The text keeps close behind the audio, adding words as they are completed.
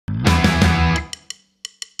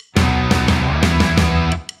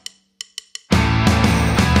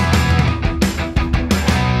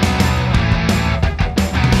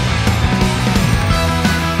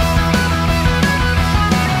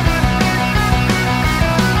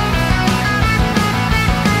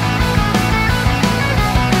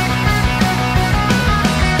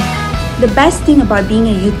The best thing about being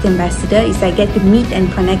a youth ambassador is I get to meet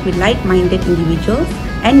and connect with like-minded individuals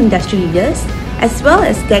and industry leaders, as well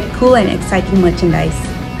as get cool and exciting merchandise.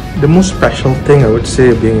 The most special thing I would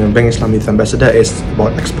say being a Bank Islam Youth Ambassador is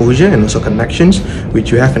about exposure and also connections,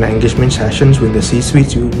 which you have in engagement sessions with the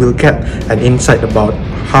C-suites. You will get an insight about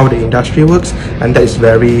how the industry works, and that is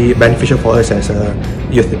very beneficial for us as a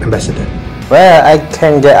youth ambassador. Where I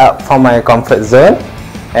can get out from my comfort zone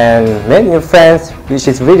and make new friends, which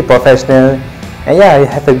is really professional, and yeah, I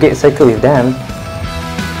have a great circle with them.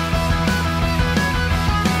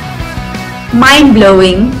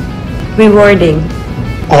 Mind-blowing, rewarding,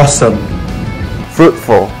 Awesome,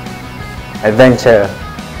 Fruitful, adventure,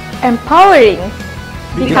 Empowering.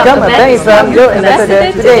 Become a Bank Islam Youth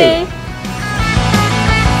Ambassador today.